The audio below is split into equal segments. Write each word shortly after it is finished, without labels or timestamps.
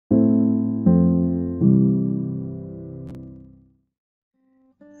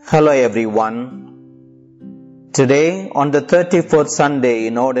Hello everyone. Today, on the 34th Sunday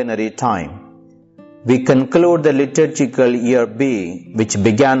in Ordinary Time, we conclude the liturgical year B, which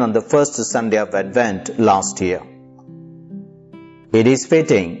began on the first Sunday of Advent last year. It is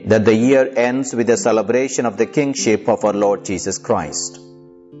fitting that the year ends with the celebration of the kingship of our Lord Jesus Christ.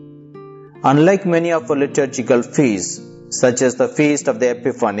 Unlike many of our liturgical feasts, such as the Feast of the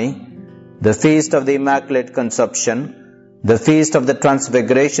Epiphany, the Feast of the Immaculate Conception, the Feast of the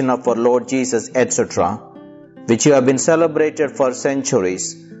Transfiguration of our Lord Jesus, etc., which have been celebrated for centuries,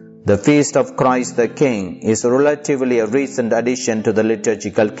 the Feast of Christ the King is relatively a recent addition to the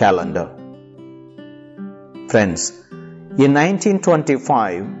liturgical calendar. Friends, in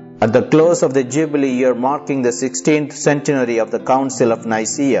 1925, at the close of the Jubilee year marking the 16th centenary of the Council of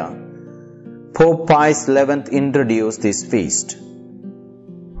Nicaea, Pope Pius XI introduced this feast.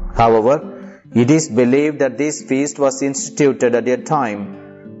 However, it is believed that this feast was instituted at a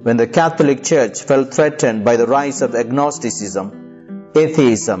time when the Catholic Church felt threatened by the rise of agnosticism,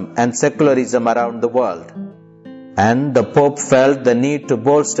 atheism, and secularism around the world, and the Pope felt the need to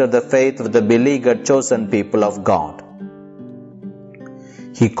bolster the faith of the beleaguered chosen people of God.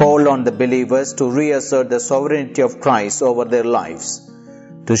 He called on the believers to reassert the sovereignty of Christ over their lives,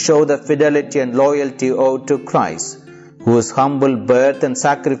 to show the fidelity and loyalty owed to Christ, whose humble birth and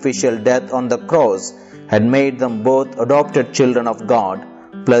sacrificial death on the cross had made them both adopted children of God,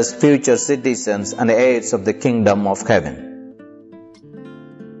 plus future citizens and heirs of the kingdom of heaven.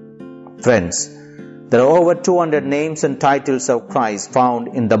 Friends, there are over 200 names and titles of Christ found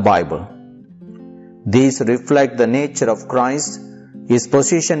in the Bible. These reflect the nature of Christ, His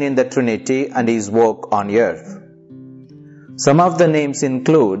position in the Trinity, and His work on earth. Some of the names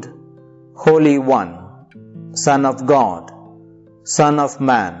include Holy One, Son of God, Son of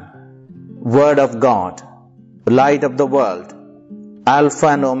Man, Word of God, Light of the World, Alpha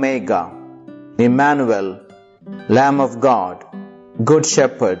and Omega, Emmanuel, Lamb of God, Good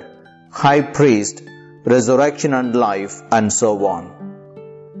Shepherd, High Priest, Resurrection and Life, and so on.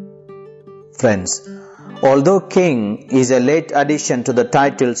 Friends, although King is a late addition to the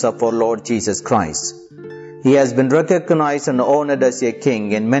titles of our Lord Jesus Christ, He has been recognized and honored as a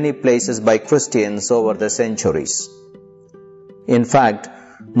king in many places by Christians over the centuries. In fact,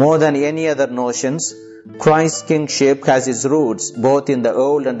 more than any other notions, Christ's kingship has its roots both in the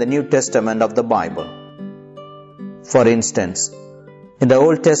Old and the New Testament of the Bible. For instance, in the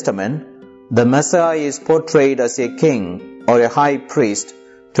Old Testament, the Messiah is portrayed as a king or a high priest,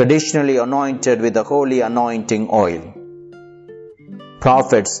 traditionally anointed with the holy anointing oil.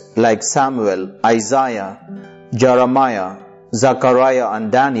 Prophets like Samuel, Isaiah, Jeremiah, Zechariah,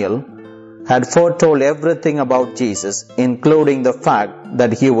 and Daniel had foretold everything about Jesus, including the fact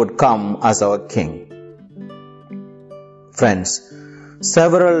that He would come as our King. Friends,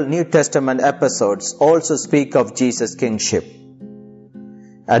 several New Testament episodes also speak of Jesus' kingship.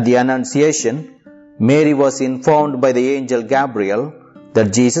 At the Annunciation, Mary was informed by the angel Gabriel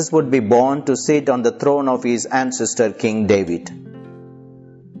that Jesus would be born to sit on the throne of his ancestor King David.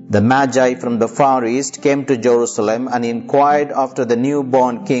 The Magi from the far east came to Jerusalem and inquired after the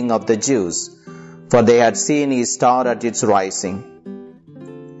newborn King of the Jews, for they had seen his star at its rising.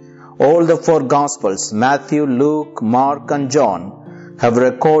 All the four Gospels, Matthew, Luke, Mark, and John, have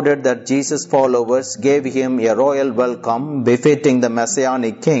recorded that Jesus' followers gave him a royal welcome befitting the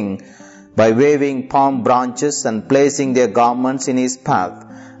Messianic King by waving palm branches and placing their garments in his path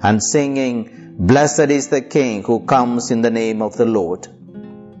and singing, "Blessed is the King who comes in the name of the Lord."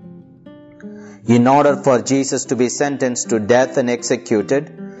 In order for Jesus to be sentenced to death and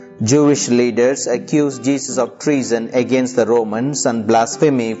executed, Jewish leaders accused Jesus of treason against the Romans and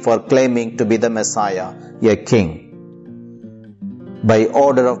blasphemy for claiming to be the Messiah, a king. By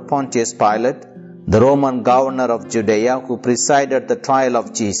order of Pontius Pilate, the Roman governor of Judea who presided the trial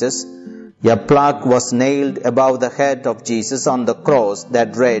of Jesus, a plaque was nailed above the head of Jesus on the cross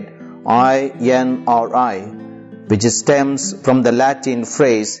that read I-N-R-I, which stems from the Latin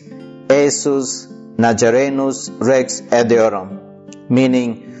phrase Jesus Nazarenus Rex Adeorum, meaning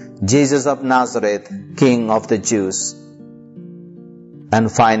Jesus of Nazareth, King of the Jews.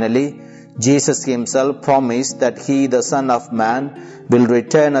 And finally, Jesus himself promised that he, the Son of Man, will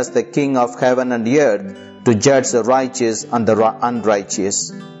return as the King of heaven and earth to judge the righteous and the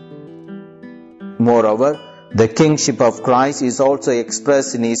unrighteous. Moreover, the kingship of Christ is also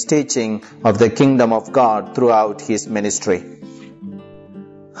expressed in his teaching of the kingdom of God throughout his ministry.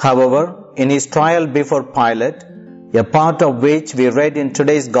 However, in his trial before Pilate, a part of which we read in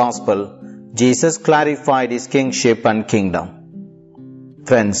today's Gospel, Jesus clarified his kingship and kingdom.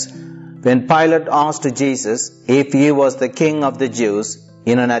 Friends, When Pilate asked Jesus if he was the king of the Jews,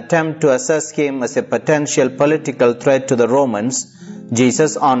 in an attempt to assess him as a potential political threat to the Romans,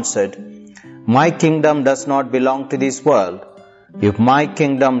 Jesus answered, "My kingdom does not belong to this world. If my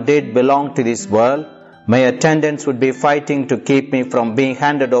kingdom did belong to this world, my attendants would be fighting to keep me from being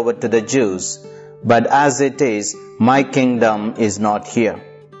handed over to the Jews. But as it is, my kingdom is not here."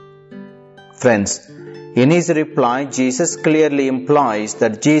 Friends, in his reply, Jesus clearly implies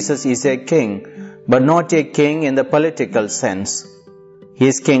that Jesus is a king, but not a king in the political sense.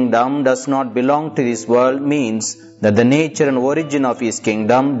 His kingdom does not belong to this world means that the nature and origin of his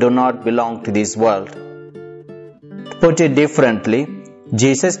kingdom do not belong to this world. To put it differently,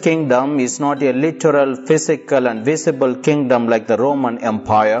 Jesus' kingdom is not a literal, physical and visible kingdom like the Roman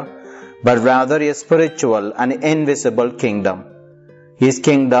Empire, but rather a spiritual and invisible kingdom. His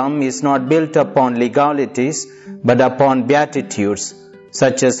kingdom is not built upon legalities, but upon beatitudes,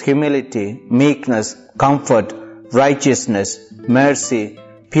 such as humility, meekness, comfort, righteousness, mercy,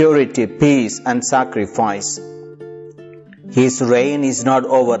 purity, peace, and sacrifice. His reign is not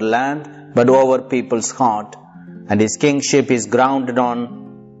over land, but over people's heart, and his kingship is grounded on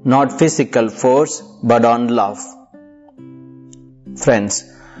not physical force, but on love. Friends,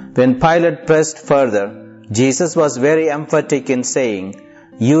 when Pilate pressed further, Jesus was very emphatic in saying,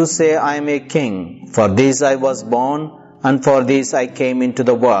 "You say I am a king, for this I was born, and for this I came into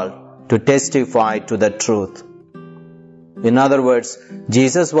the world, to testify to the truth." In other words,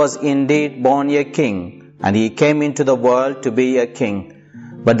 Jesus was indeed born a king, and he came into the world to be a king.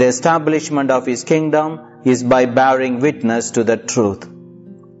 But the establishment of his kingdom is by bearing witness to the truth.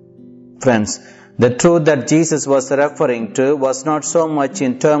 Friends, the truth that Jesus was referring to was not so much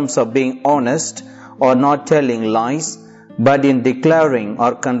in terms of being honest or not telling lies, but in declaring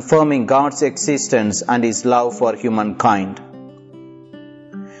or confirming God's existence and his love for humankind.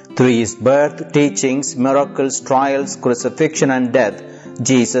 Through his birth, teachings, miracles, trials, crucifixion and death,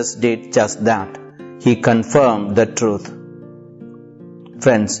 Jesus did just that. He confirmed the truth.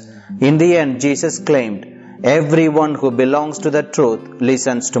 Friends, in the end, Jesus claimed, "Everyone who belongs to the truth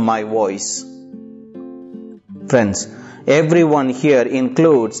listens to my voice." Friends, everyone here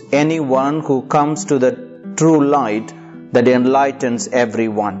includes anyone who comes to the true light that enlightens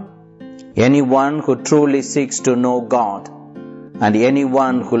everyone, anyone who truly seeks to know God, and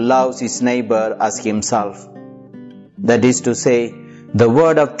anyone who loves his neighbor as himself. That is to say, the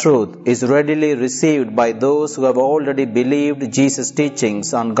word of truth is readily received by those who have already believed Jesus'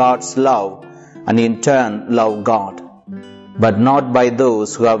 teachings on God's love and in turn love God, but not by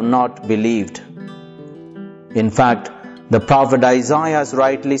those who have not believed. In fact, the prophet Isaiah has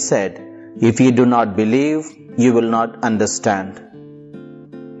rightly said, "If you do not believe, you will not understand."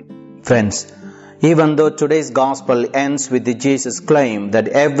 Friends, even though today's gospel ends with Jesus' claim that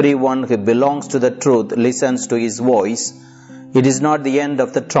everyone who belongs to the truth listens to his voice, it is not the end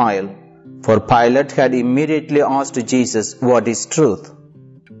of the trial, for Pilate had immediately asked Jesus, "What is truth?"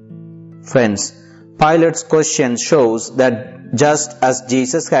 Friends, Pilate's question shows that just as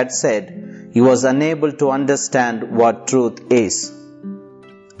Jesus had said, he was unable to understand what truth is.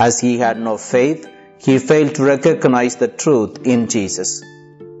 As he had no faith, he failed to recognize the truth in Jesus.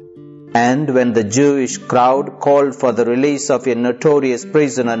 And when the Jewish crowd called for the release of a notorious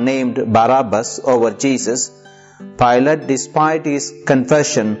prisoner named Barabbas over Jesus, Pilate, despite his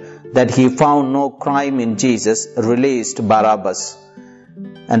confession that he found no crime in Jesus, released Barabbas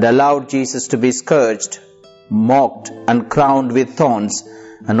and allowed Jesus to be scourged, mocked, and crowned with thorns,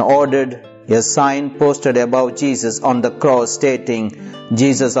 and ordered a sign posted above Jesus on the cross stating,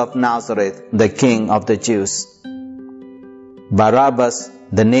 "Jesus of Nazareth, the King of the Jews." Barabbas,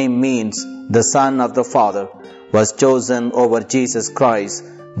 the name means the Son of the Father, was chosen over Jesus Christ,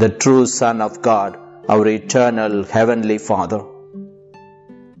 the true Son of God, our eternal Heavenly Father.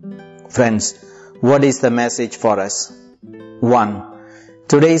 Friends, what is the message for us? 1.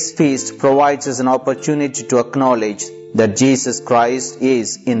 Today's feast provides us an opportunity to acknowledge that Jesus Christ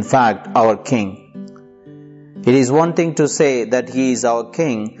is, in fact, our King. It is one thing to say that He is our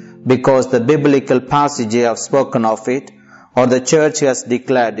King because the biblical passages have spoken of it, or the church has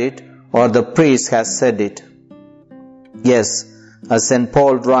declared it, or the priest has said it. Yes, as St.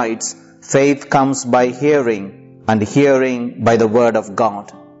 Paul writes, faith comes by hearing, and hearing by the word of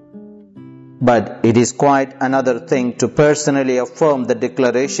God. But it is quite another thing to personally affirm the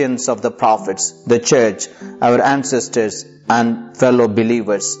declarations of the prophets, the church, our ancestors, and fellow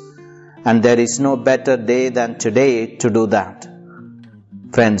believers. And there is no better day than today to do that.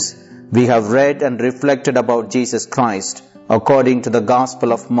 Friends, we have read and reflected about Jesus Christ according to the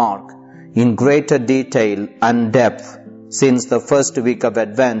Gospel of Mark in greater detail and depth since the first week of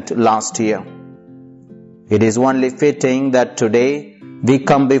Advent last year. It is only fitting that today we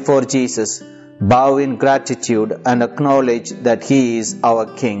come before Jesus, bow in gratitude and acknowledge that He is our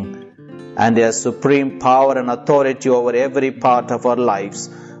King and has supreme power and authority over every part of our lives,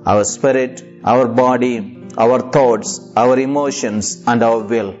 our spirit, our body, our thoughts, our emotions and our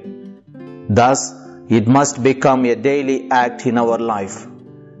will. Thus, it must become a daily act in our life.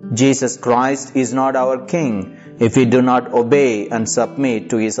 Jesus Christ is not our King if we do not obey and submit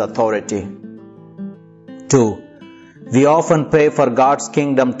to His authority. 2. We often pray for God's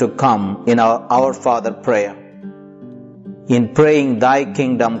kingdom to come in our Father prayer. In praying, Thy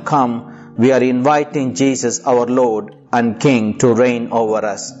kingdom come, we are inviting Jesus, our Lord and King, to reign over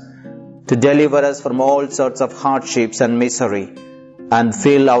us, to deliver us from all sorts of hardships and misery, and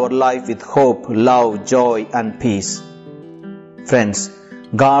fill our life with hope, love, joy, and peace. Friends,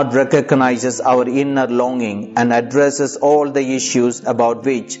 God recognizes our inner longing and addresses all the issues about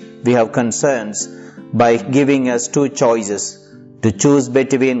which we have concerns by giving us two choices, to choose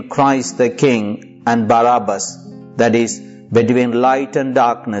between Christ the King and Barabbas, that is, between light and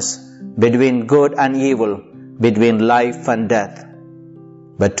darkness, between good and evil, between life and death.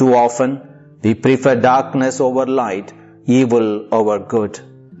 But too often, we prefer darkness over light, evil over good,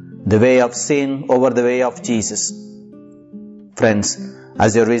 the way of sin over the way of Jesus. Friends,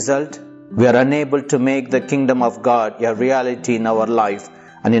 as a result, we are unable to make the kingdom of God a reality in our life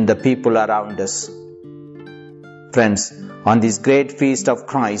and in the people around us. Friends, on this great feast of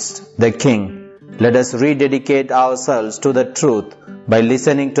Christ, the King, let us rededicate ourselves to the truth by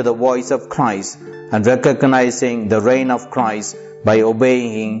listening to the voice of Christ and recognizing the reign of Christ by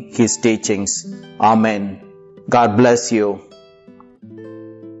obeying His teachings. Amen. God bless you.